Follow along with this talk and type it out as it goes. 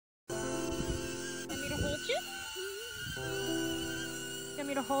want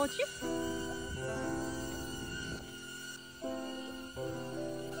me to hold you?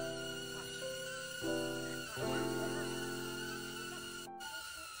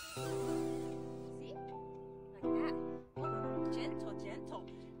 See? Like that. Oh, no. Gentle, gentle,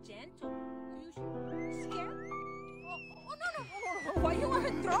 gentle. You scared? Oh, no. Why you want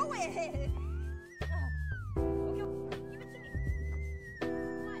to throw it?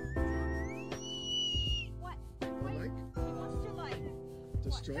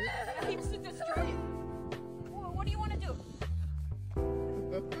 Destroy it? He wants to destroy it. What do you want to do?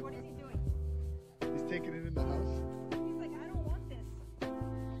 What is he doing? He's taking it in the house. He's like, I don't want this.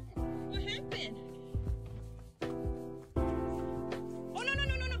 What happened? Oh,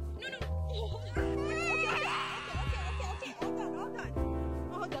 no. Okay.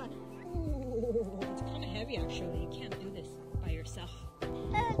 All done. Ooh, it's kind of heavy, actually. You can't do this by yourself.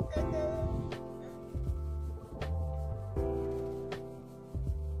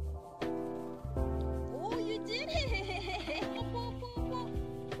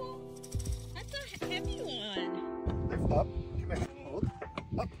 Heavy one. Lift up. Come here. Hold.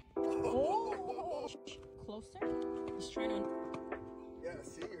 Up. Oh. Closer. He's trying to. Yeah,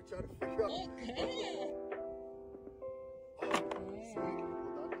 see, you're trying to figure out. Okay.